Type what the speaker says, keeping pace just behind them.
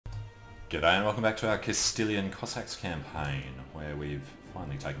G'day and welcome back to our Castilian Cossacks campaign, where we've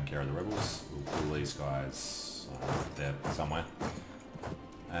finally taken care of the rebels. We'll pull these guys there somewhere.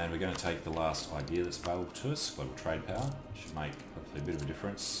 And we're going to take the last idea that's available to us, global trade power. Should make hopefully a bit of a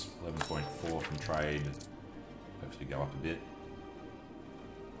difference. 11.4 from trade, hopefully go up a bit.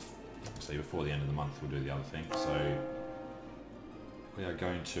 So before the end of the month we'll do the other thing. So we are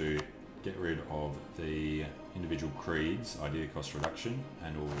going to get rid of the individual creeds, idea cost reduction,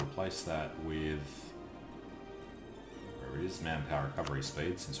 and we'll replace that with, where it is, manpower recovery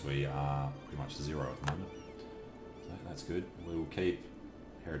speed, since we are pretty much zero at the moment. So that's good. We'll keep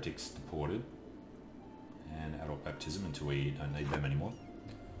heretics deported and adult baptism until we don't need them anymore.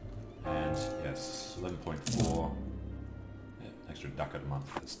 And yes, 11.4, yeah, extra ducat a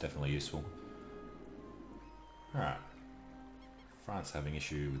month, that's definitely useful. Alright. France having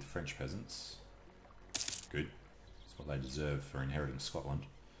issue with French peasants. Good. That's what they deserve for inheriting Scotland.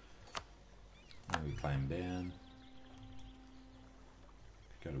 And we claim Béarn.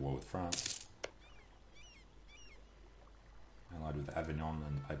 Go to war with France. Allied with Avignon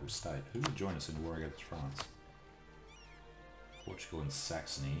and the Papal State. Who would join us in war against France? Portugal and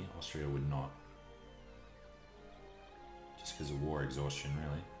Saxony. Austria would not. Just because of war exhaustion,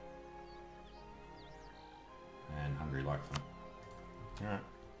 really. And Hungary like them. Alright.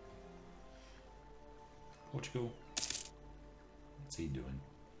 Portugal. What's he doing?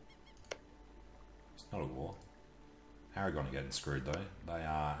 It's not a war. Aragon are getting screwed though. They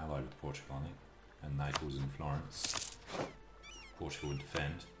are allied with Portugal, I think. And Naples and Florence. Portugal would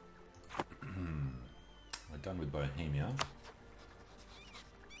defend. We're done with Bohemia.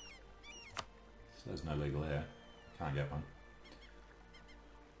 So there's no legal heir. Can't get one.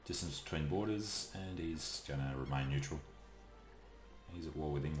 Distance between borders, and he's going to remain neutral. He's at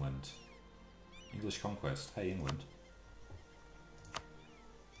war with England. English conquest. Hey, England.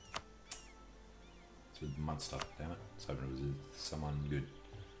 It's with Munster, damn it. I was hoping it was with someone good.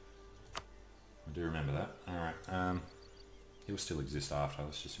 I do remember that. Alright, he'll still exist after.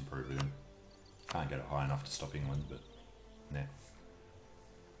 Let's just improve with him. Can't get it high enough to stop England, but nah.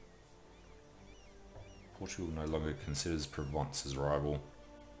 Portugal no longer considers Provence as a rival.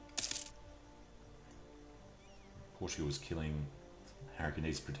 Portugal was killing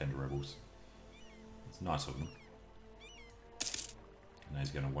Aragonese pretender rebels. It's nice of them. And he's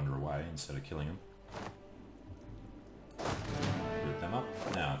going to wander away instead of killing them. Group them up.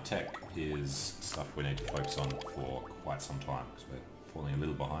 Now, tech is stuff we need to focus on for quite some time, because we're falling a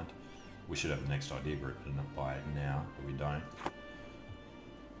little behind. We should have the next idea group by now, but we don't.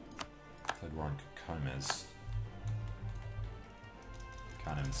 Third war on Cocomes.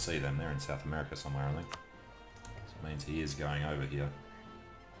 Can't even see them. They're in South America somewhere, I think. So it means he is going over here.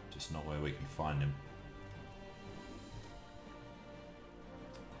 Just not where we can find him.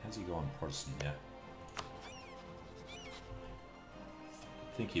 Has he gone Protestant yet?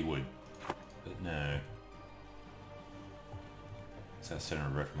 I think he would, but no. What's our Centre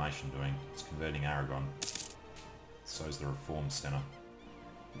of Reformation doing? It's converting Aragon. So is the Reform Centre.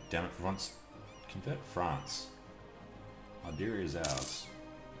 Damn it, for once, convert France. Iberia is ours.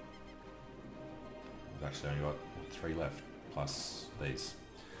 We've actually only got 3 left, plus these.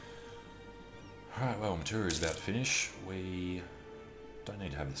 Alright, well, Imperio is about to finish. We don't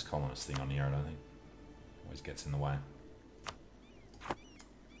need to have this colonist thing on here, I don't think. Always gets in the way.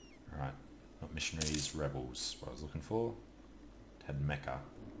 Alright, not missionaries, rebels. What I was looking for. It had Mecca.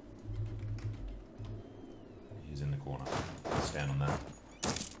 He's in the corner. Stand on that.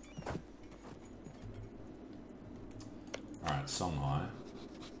 Alright, Songhai.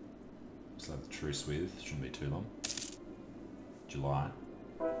 Still have the truce with. Shouldn't be too long. July.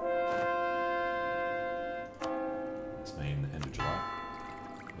 That's mean the end of July.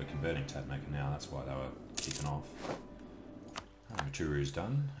 We're converting Tatmeka now, that's why they were kicking off. Maturu's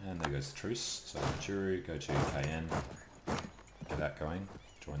done, and there goes the truce. So Maturu, go to KN, get that going,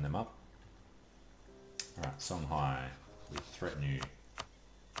 join them up. Alright, Songhai, we threaten you.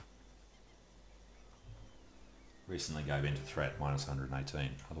 Recently gave in to threat, minus 118.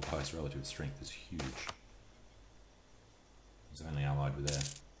 Otherwise, relative strength is huge. He's only allied with air.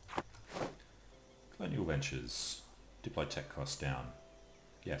 Colonial ventures. Diplotech cost down.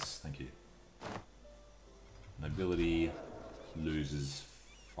 Yes, thank you. Nobility loses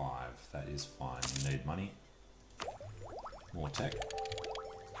 5. That is fine. We need money. More tech.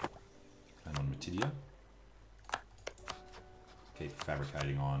 Plan on Matidia. Keep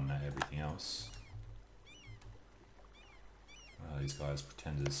fabricating on everything else. These guys,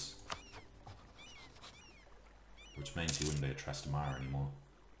 pretenders. Which means he wouldn't be a Trastamara anymore.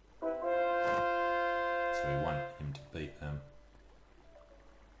 So we want him to beat them.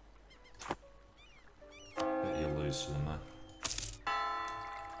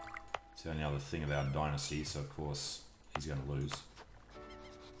 It's the only other thing about dynasty, so of course he's going to lose.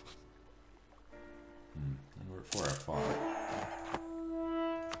 And we're at 4 out of 5.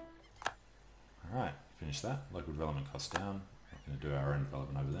 Alright, finish that. Local development costs down. Not going to do our own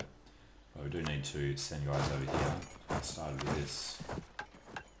development over there. But we do need to send guys over here. I started with this.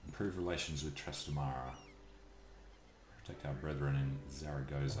 Improve relations with Trustworthy. Protect our brethren in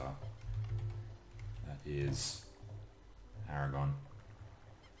Zaragoza. That is Aragon.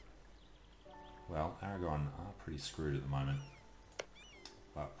 Well, Aragon are pretty screwed at the moment,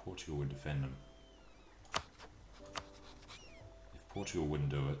 but Portugal would defend them. If Portugal wouldn't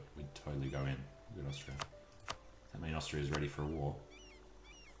do it, we'd totally go in. Good Austria. Does that mean Austria is ready for a war?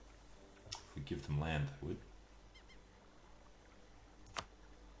 If we give them land, they would.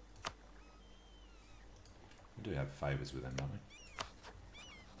 We do have favours with them, don't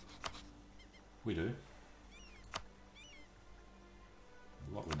we? We do.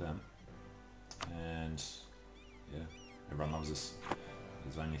 A lot with them. And yeah, everyone loves us.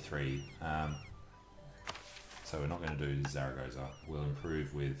 There's only 3. So we're not going to do Zaragoza. We'll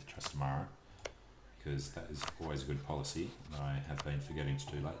improve with Trustworthy, because that is always a good policy that I have been forgetting to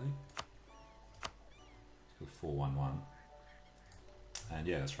do lately. Let's go 4-1-1. And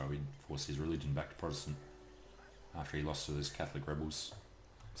yeah, that's right, we forced his religion back to Protestant after he lost to those Catholic rebels.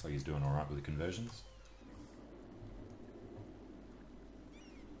 Looks like he's doing alright with the conversions.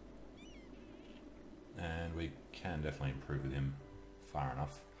 And we can definitely improve with him far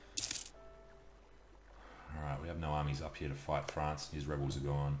enough. Alright, we have no armies up here to fight France. His rebels are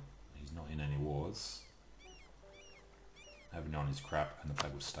gone. He's not in any wars. Avignon is crap and the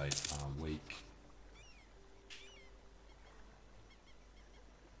Papal States are weak.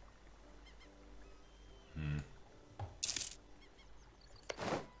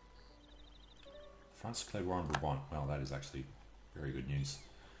 France declared war on Brabant. Well, that is actually very good news.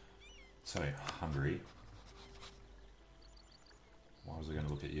 So, Hungary. Why was I going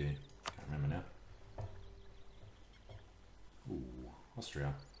to look at you? Can't remember now. Ooh,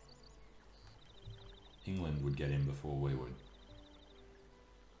 Austria. England would get in before we would.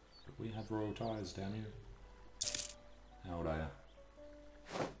 But we have royal ties down here. How old are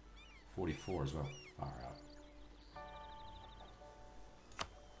you? 44 as well. Far out.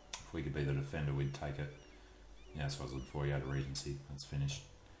 If we could be the defender, we'd take it. Yeah, that's what I was looking for. You had a regency. That's finished.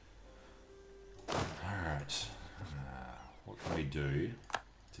 Alright. What can we do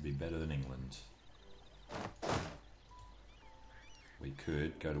to be better than England? We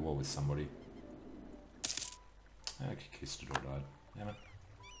could go to war with somebody. Conquistador died. Damn it.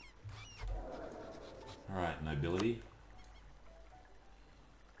 Alright, nobility. Do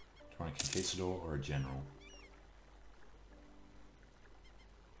you want a conquistador or a general?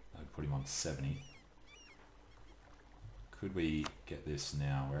 I'd put him on 70. Could we get this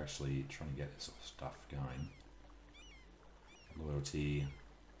now? We're actually trying to get this stuff going. Loyalty.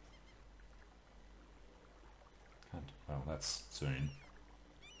 Can't, well, that's soon.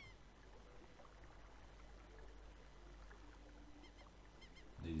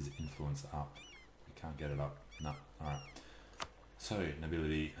 Need his influence up. We can't get it up. No. Alright. So,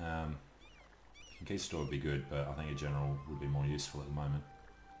 nobility. Conquistador would be good, but I think a general would be more useful at the moment.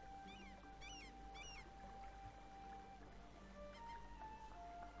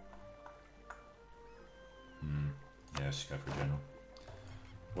 Yeah, let's just go for a general.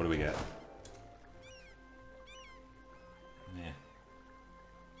 What do we get? Yeah.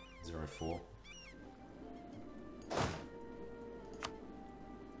 0-4.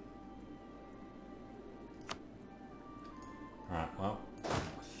 Alright, well, I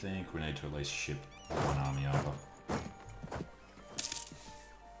think we need to at least ship one army over.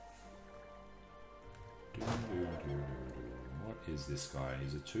 What is this guy?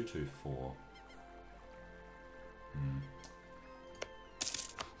 He's a 2-2-4.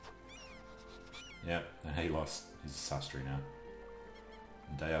 Yep, and he lost. He's a sastry now.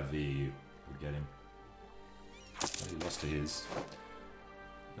 DRV would get him. But he lost to his.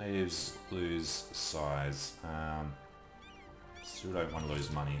 Natives lose size. Still don't want to lose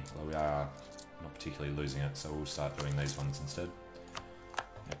money, although we are not particularly losing it, so we'll start doing these ones instead.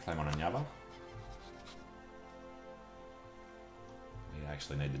 Yeah, claim on Anyava. We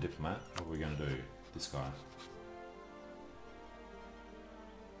actually need the diplomat. What are we going to do? This guy.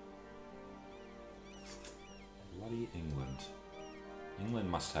 Bloody England. England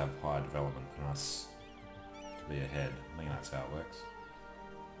must have higher development than us to be ahead. I think that's how it works.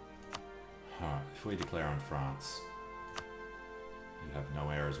 Alright, if we declare on France, you have no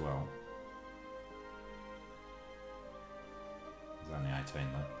heir as well. There's only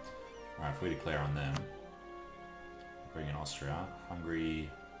 18 though. Alright, if we declare on them, bring in Austria, Hungary,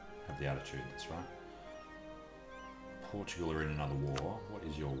 have the attitude, that's right. Portugal are in another war. What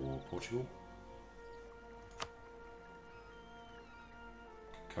is your war, Portugal?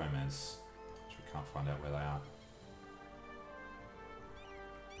 Comas, which we can't find out where they are.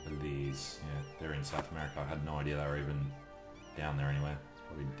 Belize, yeah, they're in South America. I had no idea they were even down there anywhere. It's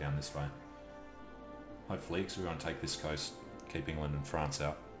probably down this way. Hopefully, because we're going to take this coast, keep England and France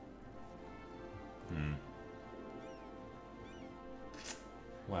out.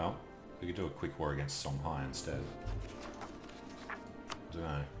 Well, we could do a quick war against Songhai instead. I don't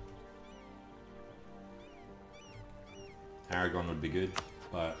know. Aragon would be good,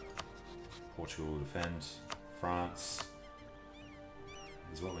 but Portugal will defend. France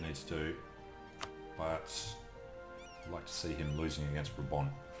is what we need to do, but I'd like to see him losing against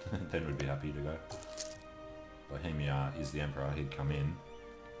Brabant. Then we'd be happy to go. Bohemia is the emperor, he'd come in.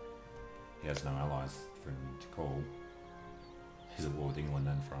 He has no allies for him to call. He's at war with England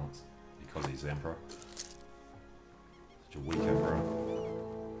and France because he's the emperor. Such a weak emperor.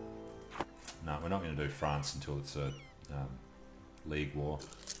 No, we're not going to do France until it's a league war.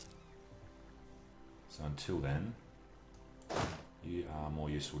 So until then, you are more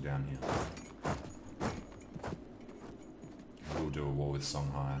useful down here. We'll do a war with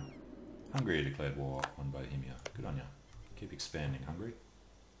Songhai. Hungary declared war on Bohemia. Good on ya. Keep expanding, Hungary.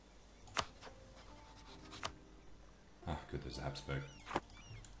 Ah, good, there's a Habsburg.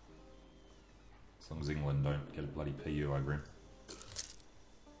 As long as England don't get a bloody PU over him.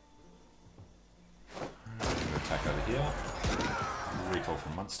 Attack over here. Recall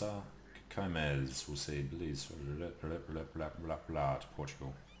from Munster. Comes, we'll see. Belize to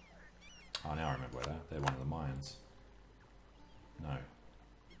Portugal. Oh, now I remember where they're one of the Mayans. No. Are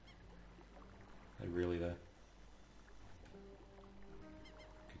they really there?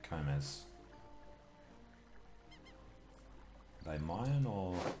 Comes. Are they Mayan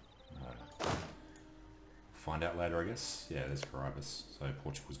or no? Find out later, I guess. Yeah, there's Caribus. So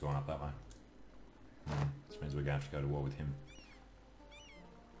Portugal's gone up that way. Which means we're going to have to go to war with him.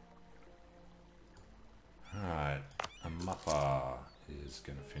 Alright, Amapa is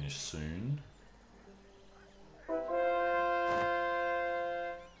going to finish soon.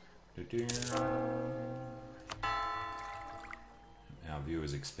 Our view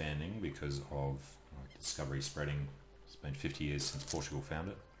is expanding because of discovery spreading. It's been 50 years since Portugal found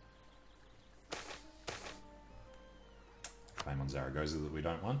it. Claim on Zaragoza that we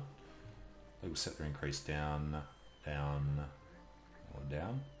don't want. They will set their increase down, down, or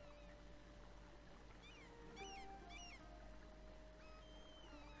down.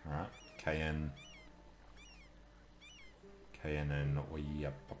 Alright, KN and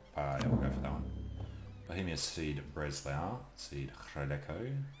Oyapapa, yeah, we'll go for that one. Bohemia cede Breslau, cede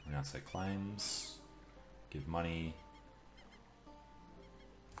Hradeko, renounce their claims, give money.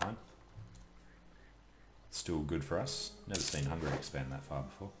 Fine. Still good for us. Never seen Hungary expand that far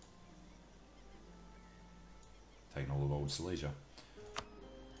before. Taking all of old Silesia.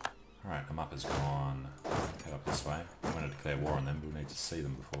 Alright, Amapa's gone. Head up this way. We want to declare war on them, but we need to see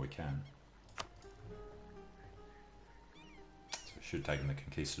them before we can. So we should take them the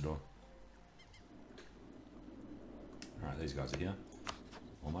Conquistador. Alright, these guys are here.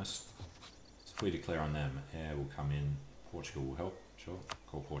 Almost. So if we declare on them, air will come in. Portugal will help. Sure.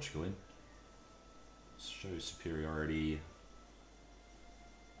 Call Portugal in. Show superiority.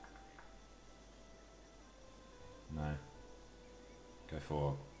 No. Go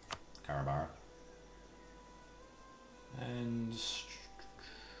for Carabara. And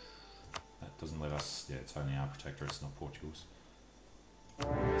that doesn't let us, yeah, it's only our protectorate, it's not Portugal's.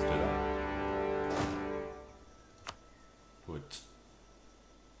 Let's do that. Put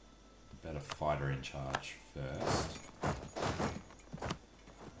the better fighter in charge first.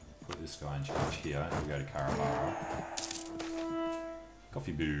 Put this guy in charge here. We'll go to Carabara.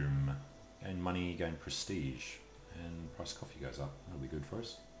 Coffee boom. Gain money, gain prestige. And price of coffee goes up. That'll be good for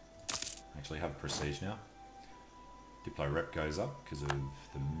us. Actually have prestige now. Diplo rep goes up because of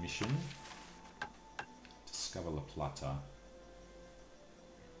the mission. Discover La Plata.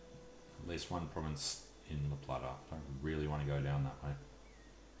 At least one province in La Plata. Don't really want to go down that way.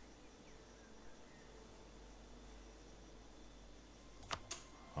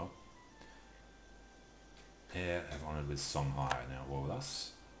 Oh. Heir have honoured with Songhai now war with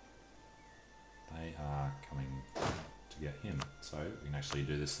us. They are coming to get him. So we can actually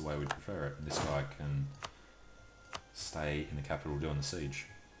do this the way we prefer it. This guy can stay in the capital doing the siege.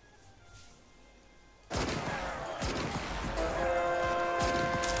 Yeah,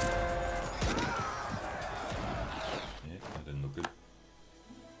 that didn't look good.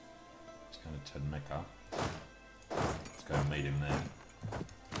 He's going to Mecca. Let's go meet him there.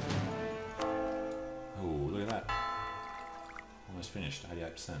 look at that. Almost finished,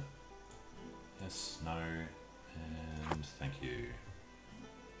 88%. Yes, no, and thank you.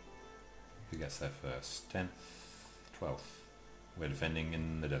 Who gets there first? 10th, 12th. We're defending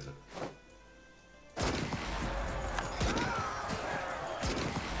in the desert. It's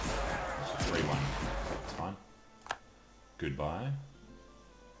a 3-1. It's fine. Goodbye.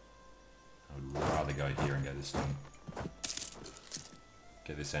 I would rather go here and get this done.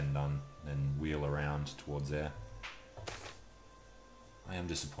 Get this end done, then wheel around towards there. I am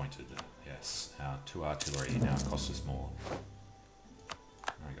disappointed, yes. Our 2 artillery now cost us more.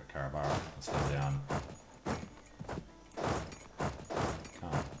 I got Carabara, let's head down.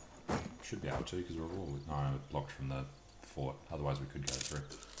 Can't. Should be able to because we're all blocked from the fort, otherwise we could go through.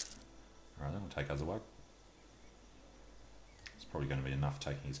 Alright then, we'll take Azawad. It's probably going to be enough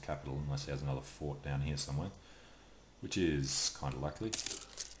taking his capital unless he has another fort down here somewhere, which is kind of likely.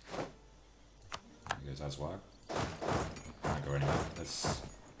 There goes Azawad. Can't go anywhere.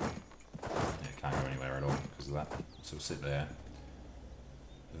 Can't go anywhere at all because of that. So we'll sit there.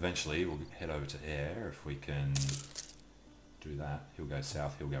 Eventually we'll head over to air if we can do that. He'll go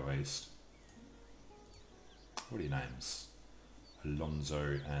south, he'll go east. What are your names?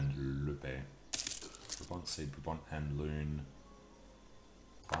 Alonso and Lupe. Brabant, Seed, Brabant and Loon.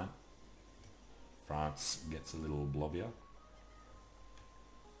 Fine. France gets a little blobbier.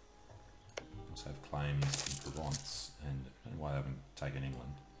 Also have claims in Provence, and I don't know why they haven't taken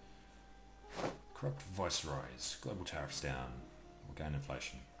England. Corrupt viceroys, global tariffs down, we'll gain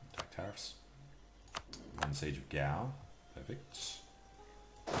inflation, take tariffs. Won the siege of Gao, perfect.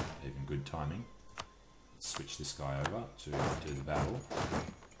 Even good timing. Let's switch this guy over to do the battle.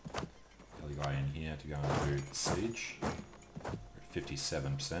 The other guy in here to go and do the siege. We're at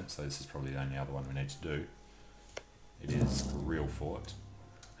 57%, so this is probably the only other one we need to do. It is a real fort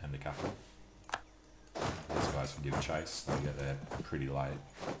and the capital. These guys can give chase, they'll get there pretty late.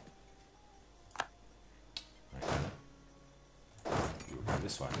 Okay, we'll go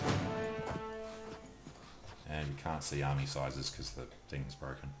this way. And we can't see army sizes because the thing's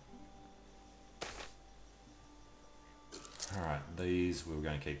broken. Alright, these we're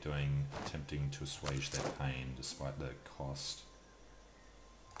going to keep doing, attempting to assuage their pain despite the cost.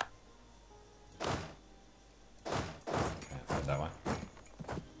 Okay, let's head that way.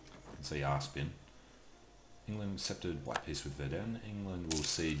 You can see Arspin. England accepted white peace with Verdun. England will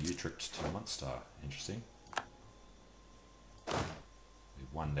cede Utrecht to Munster. Interesting.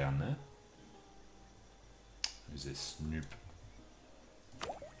 We've one down there. Who's this? Noop.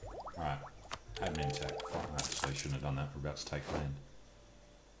 Alright. Admin tech. Actually, shouldn't have done that. We're about to take land.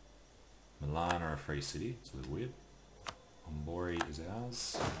 Milan are a free city. It's a little weird. Ombori is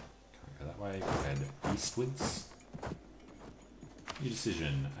ours. Can't go that way. We'll head eastwards. New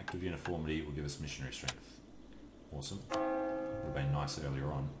decision. Act of uniformity will give us missionary strength. Awesome. Would have been nice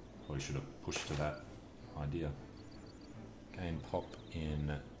earlier on. Probably should have pushed to that idea. Gain pop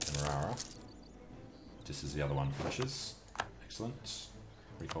in Demerara. Just as the other one finishes. Excellent.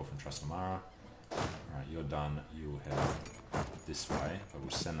 Recall from Trustworthy. Alright, you're done. You'll head this way, but we'll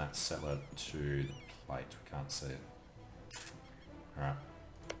send that settler to the plate. We can't see it. Alright.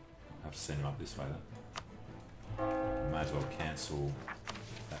 I'll have to send him up this way then. May as well cancel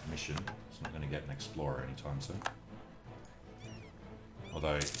that mission. It's not going to get an explorer anytime soon.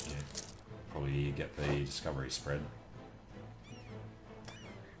 Although, yeah, probably get the discovery spread.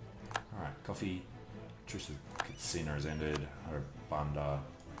 Alright, coffee. Truce with Katsina has ended. Harabanda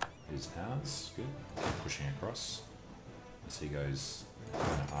is ours. Good. Keep pushing across. As he goes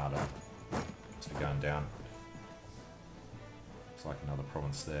kind of harder. So going down. Looks like another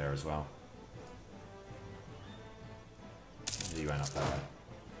province there as well. He went up that way.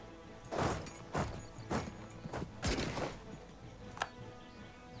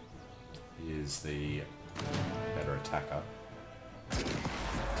 He is the better attacker.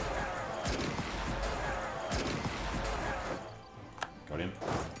 Got him.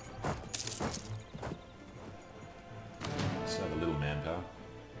 Still have a little manpower.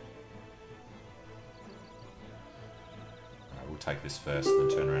 Alright, we'll take this first, then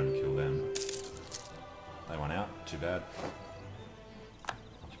turn around and kill them. They went out, too bad.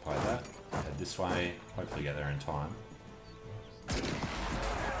 Occupy that. Head this way, hopefully get there in time.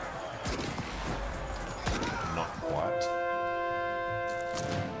 Not quite.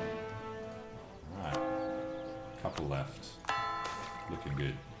 Alright. Couple left. Looking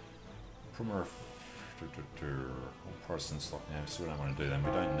good. All Protestants locked down, so we don't want to do them.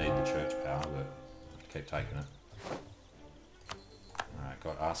 We don't need the church power, but keep taking it. Alright,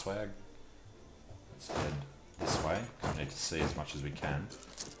 got Arswag. Let's head this way, because we need to see as much as we can.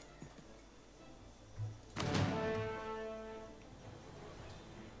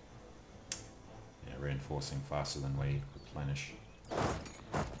 reinforcing faster than we replenish.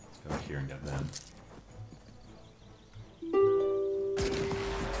 Let's go here and get them.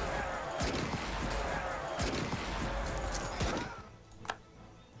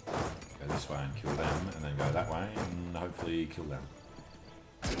 Go this way and kill them, and then go that way and hopefully kill them.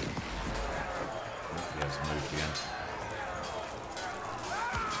 He hasn't moved again.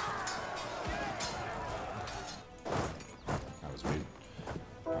 That was weird.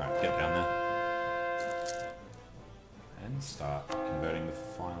 Alright, get down there. And start converting the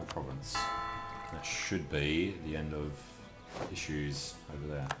final province. That should be the end of issues over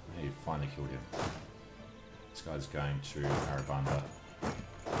there. Hey, you finally killed him. This guy's going to Arabanda.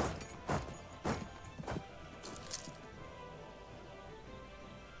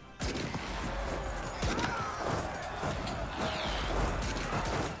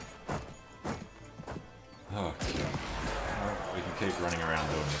 Keep running around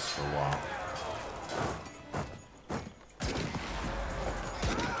doing this for a while.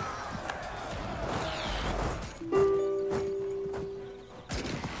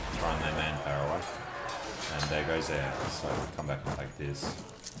 Throwing their manpower away. And there goes there. So come back and take this.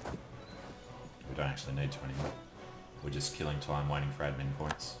 We don't actually need to anymore. We're just killing time waiting for admin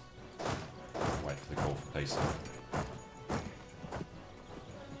points. Wait for the call for peace.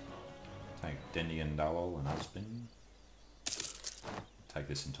 Take Dendi and Dawal and Usbin. Take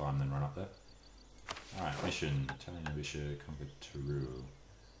this in time, then run up there. Alright, mission. Italian Abisha conquered Teru.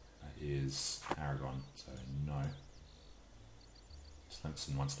 That is Aragon, so no.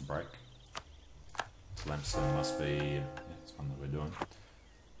 Tlemcen wants to break. Tlemcen must be... yeah, it's one that we're doing.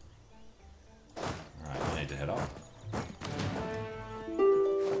 Alright, we need to head up.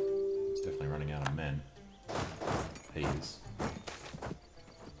 It's definitely running out of men. He is.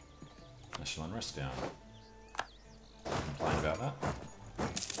 National unrest down. Complain about that.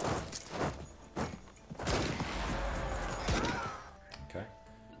 Okay,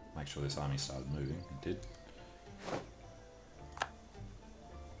 make sure this army started moving. It did.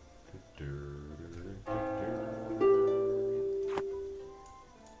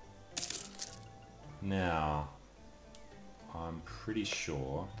 Now, I'm pretty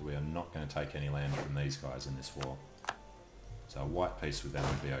sure that we are not going to take any land from these guys in this war. So a white peace with them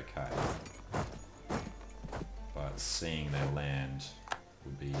would be okay. But seeing their land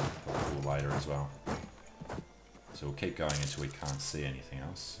would be helpful later as well. So we'll keep going until we can't see anything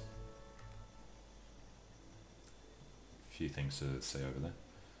else. A few things to see over there.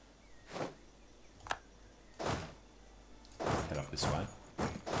 Head up this way.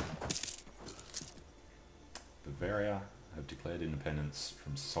 Bavaria have declared independence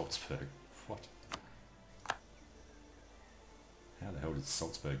from Salzburg. What? How the hell did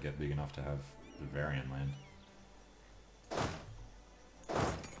Salzburg get big enough to have Bavarian land?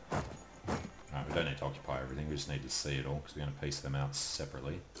 Alright, we don't need to occupy everything, we just need to see it all, because we're going to piece them out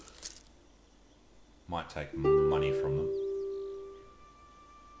separately. Might take money from them.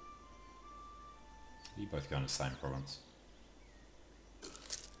 You both go in the same province.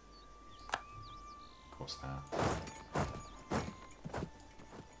 Of course they are.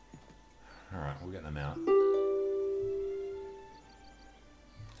 Alright, we'll get them out.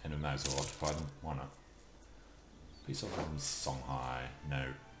 And we may as well occupy them, why not? Peace off from Songhai,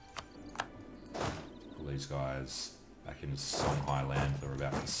 no. Pull these guys back into Songhai land they're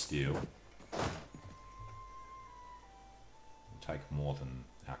about to steal. We'll take more than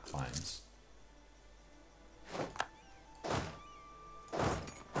our claims.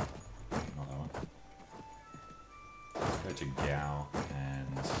 Not that one. Let's go to Gao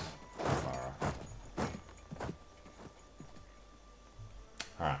and Karbara.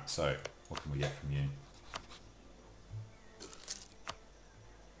 Alright, so what can we get from you?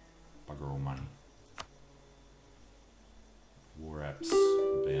 Bugger all money. War apps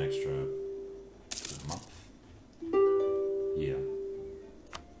would be an extra month. Year.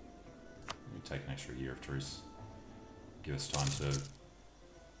 We take an extra year of truce. Give us time to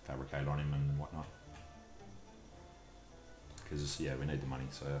fabricate on him and whatnot. Because, yeah, we need the money,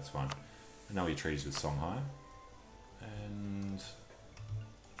 so that's fine. And now we treaties with Songhai. And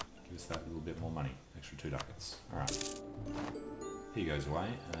give us that little bit more money. Extra 2 ducats. Alright. He goes away,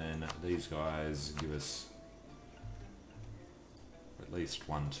 and these guys give us at least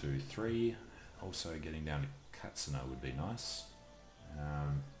 1, 2, 3. Also getting down to Katsuna would be nice.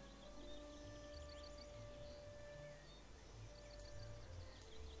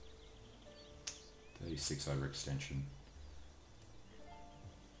 36 overextension.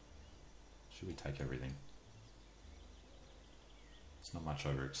 Should we take everything? It's not much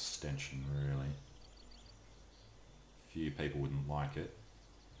overextension really. Few people wouldn't like it.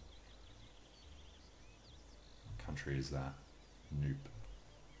 country is that? Nope.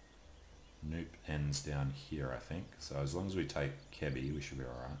 Nope ends down here, I think. So as long as we take Kebi, we should be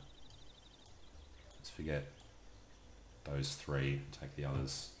alright. Let's forget those three, take the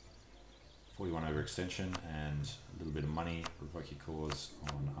others. 41 overextension and a little bit of money, revoke your cause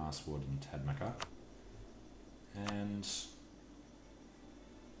on Arswood and Tadmaka. And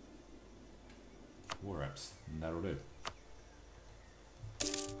war apps, and that'll do.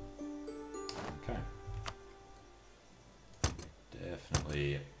 Okay.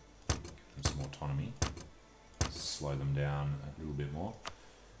 Definitely give them some autonomy. Slow them down a little bit more.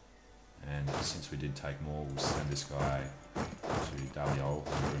 And since we did take more, we'll send this guy to Daliol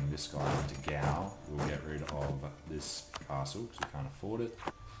and bring this guy into Gao. We'll get rid of this castle because we can't afford it.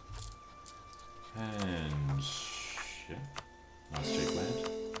 And yeah, nice cheap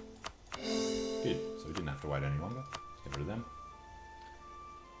land. Good, so we didn't have to wait any longer. Let's get rid of them.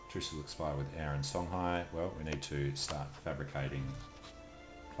 Truce will expire with Air and Songhai. Well, we need to start fabricating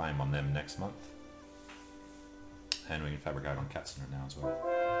claim on them next month. And we can fabricate on Katsina now as well.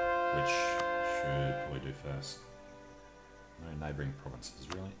 Which should probably do first. No neighbouring provinces,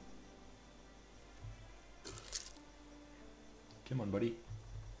 really. Come on, buddy.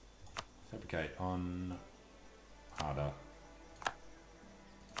 Fabricate on Harder.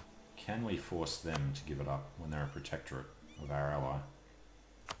 Can we force them to give it up when they're a protectorate of our ally?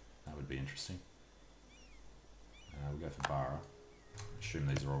 That would be interesting. We'll go for Bara. Assume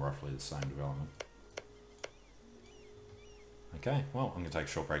these are all roughly the same development. Okay, well, I'm going to take a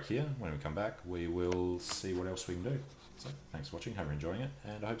short break here. When we come back, we will see what else we can do. So, thanks for watching, hope you're enjoying it,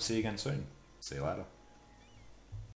 and I hope to see you again soon. See you later.